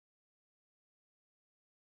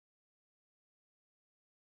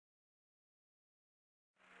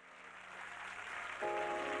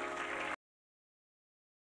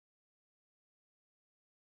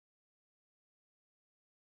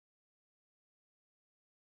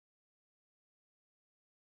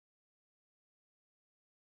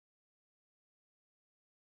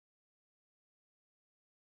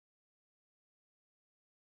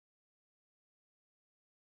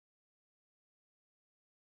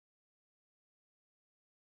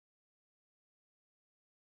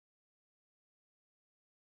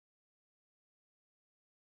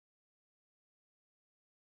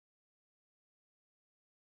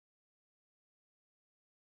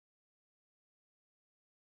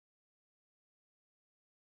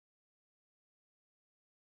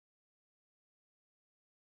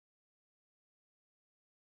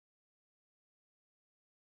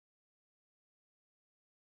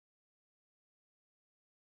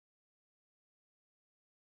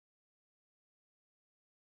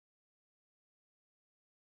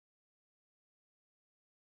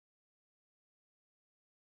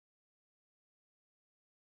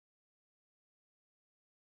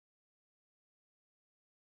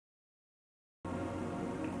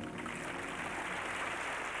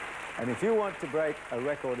And if you want to break a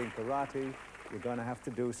record in karate, you're going to have to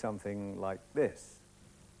do something like this.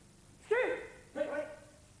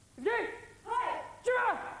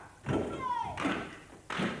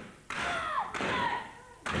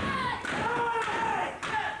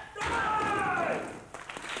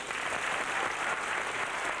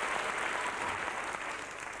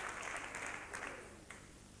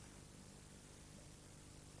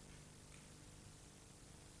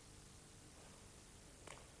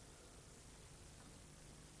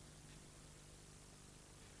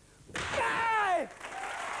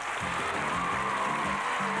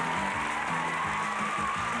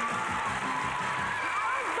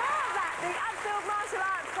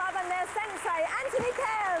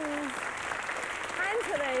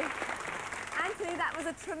 Anthony, that was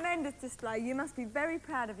a tremendous display. You must be very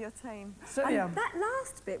proud of your team. So, yeah. That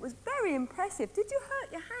last bit was very impressive. Did you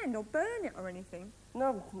hurt your hand or burn it or anything?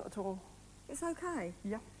 No, not at all. It's okay?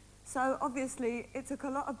 Yeah. So, obviously, it took a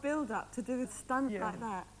lot of build-up to do a stunt like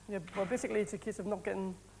that. Yeah, well, basically, it's a case of not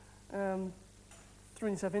getting throwing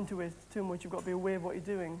yourself into it too much. You've got to be aware of what you're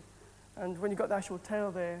doing. And when you've got the actual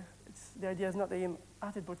tail there, the idea is not to aim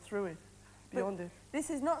at it, but through it, beyond it. This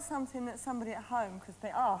is not something that somebody at home could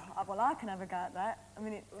think, oh, well, I can have a go at that. I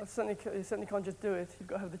mean, Well, you certainly can't just do it. You've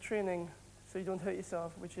got to have the training so you don't hurt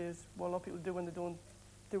yourself, which is what a lot of people do when they don't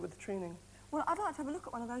do it with the training. Well, I'd like to have a look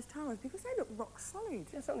at one of those towers because they look rock solid.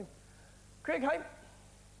 Yeah, certainly. Craig, hi.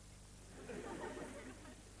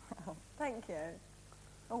 Oh, thank you.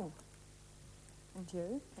 Oh, and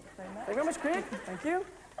you. Thank you very much. Thank you very much, Craig. Thank you.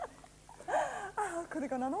 Oh, I could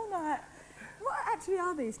have gone on all night. What actually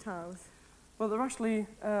are these tiles? Well, they're actually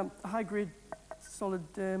a high-grade, solid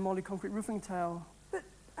moly concrete roofing tile. But,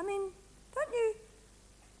 I mean, don't you...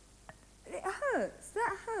 It hurts.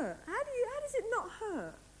 That hurt. How does it not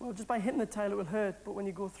hurt? Well, just by hitting the tile, it will hurt, but when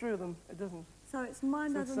you go through them, it doesn't. So it's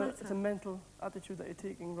mind over matter. It's a mental attitude that you're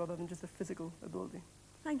taking rather than just a physical ability.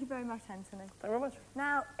 Thank you very much, Anthony. Thank you very much.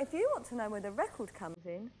 Now, if you want to know where the record comes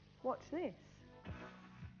in, watch this.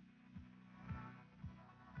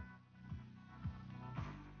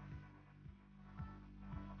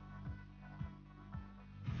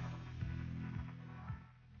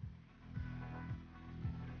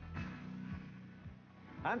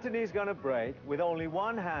 Anthony's going to break, with only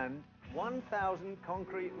one hand, 1,000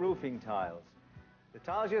 concrete roofing tiles. The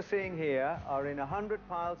tiles you're seeing here are in 100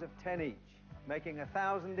 piles of 10 each, making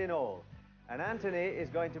 1,000 in all. And Anthony is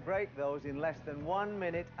going to break those in less than 1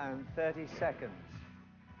 minute and 30 seconds.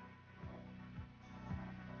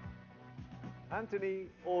 Anthony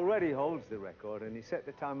already holds the record, and he set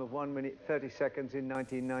the time of 1 minute 30 seconds in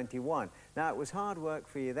 1991. Now, it was hard work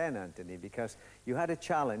for you then, Anthony, because you had a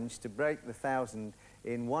challenge to break the 1,000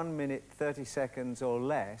 in 1 minute 30 seconds or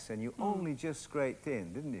less, and you only just scraped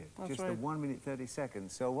in, didn't you? That's just right. the 1 minute 30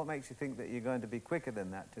 seconds. So what makes you think that you're going to be quicker than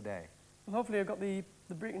that today? Well, hopefully I've got the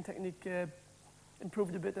breaking technique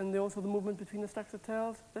improved a bit, and also the movement between the stacks of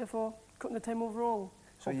tiles, therefore cutting the time overall,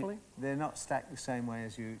 hopefully. So they're not stacked the same way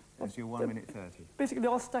as your 1 minute 30? Basically,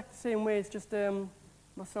 they're all stacked the same way. It's just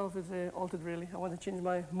myself is altered, really. I want to change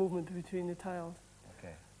my movement between the tiles.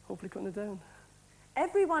 Okay. Hopefully cutting it down.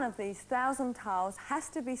 Every one of these 1,000 tiles has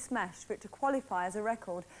to be smashed for it to qualify as a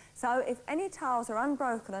record. So if any tiles are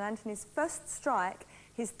unbroken on Anthony's first strike,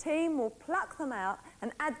 his team will pluck them out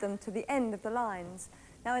and add them to the end of the lines.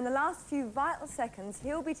 Now, in the last few vital seconds,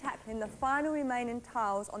 he'll be tackling the final remaining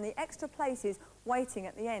tiles on the extra places waiting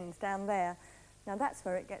at the end down there. Now, that's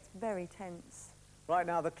where it gets very tense. Right,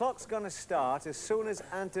 now, the clock's going to start as soon as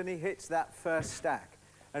Anthony hits that first stack.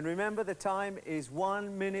 And remember, the time is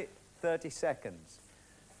 1 minute 30 seconds.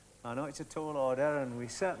 I know it's a tall order, and we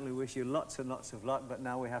certainly wish you lots and lots of luck, but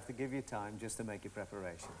now we have to give you time just to make your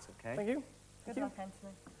preparations, okay? Thank you. Good luck,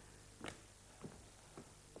 Anthony.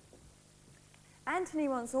 Anthony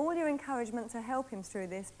wants all your encouragement to help him through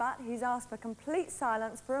this, but he's asked for complete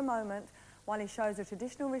silence for a moment while he shows a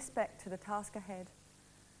traditional respect to the task ahead.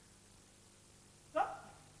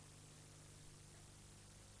 Stop.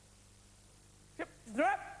 Yep,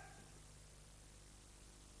 drop.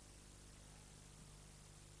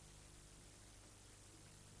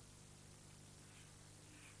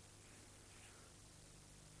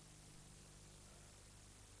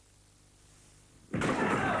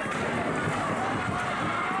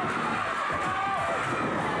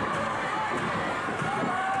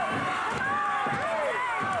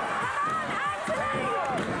 Anthony!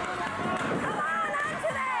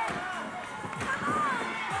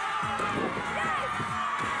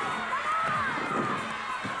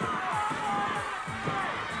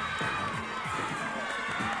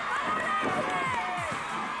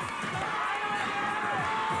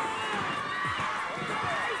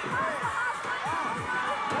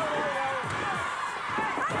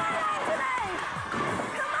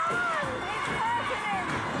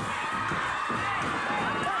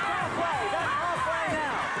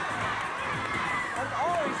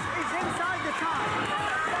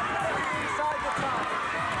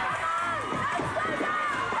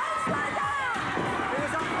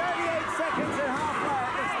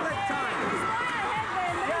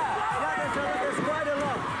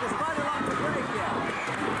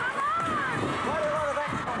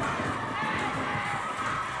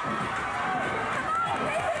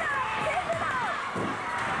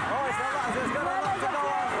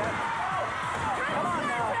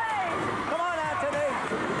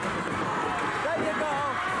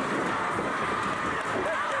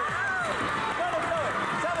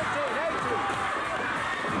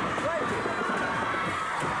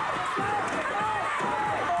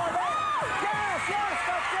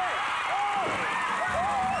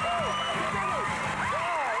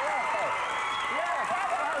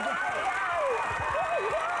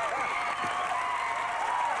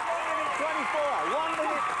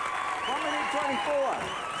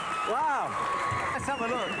 Wow. Let's have a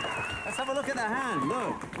look. Let's have a look at the hand.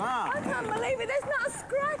 Look. Wow. I can't believe it. There's not a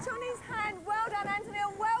scratch on his hand. Well done, Anthony,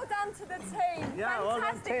 and well done to the team. Yeah, well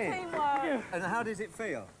done, Fantastic team. teamwork. And how does it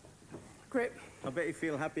feel? Great. I bet you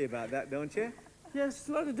feel happy about that, don't you? Yes, it's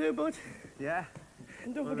a lot to do, but Yeah.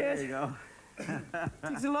 and don't Well, forget, there you go. it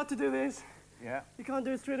takes a lot to do this. Yeah. You can't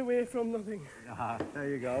do it straight away from nothing. There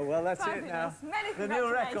you go. Well, that's it now. Fabulous. Many The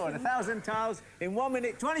new record, congratulations. 1,000 tiles in 1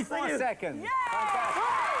 minute, 24 seconds. Yay! Fantastic.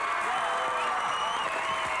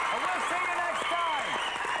 And we'll see you next time.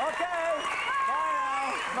 Okay. Bye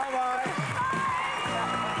now. Bye-bye.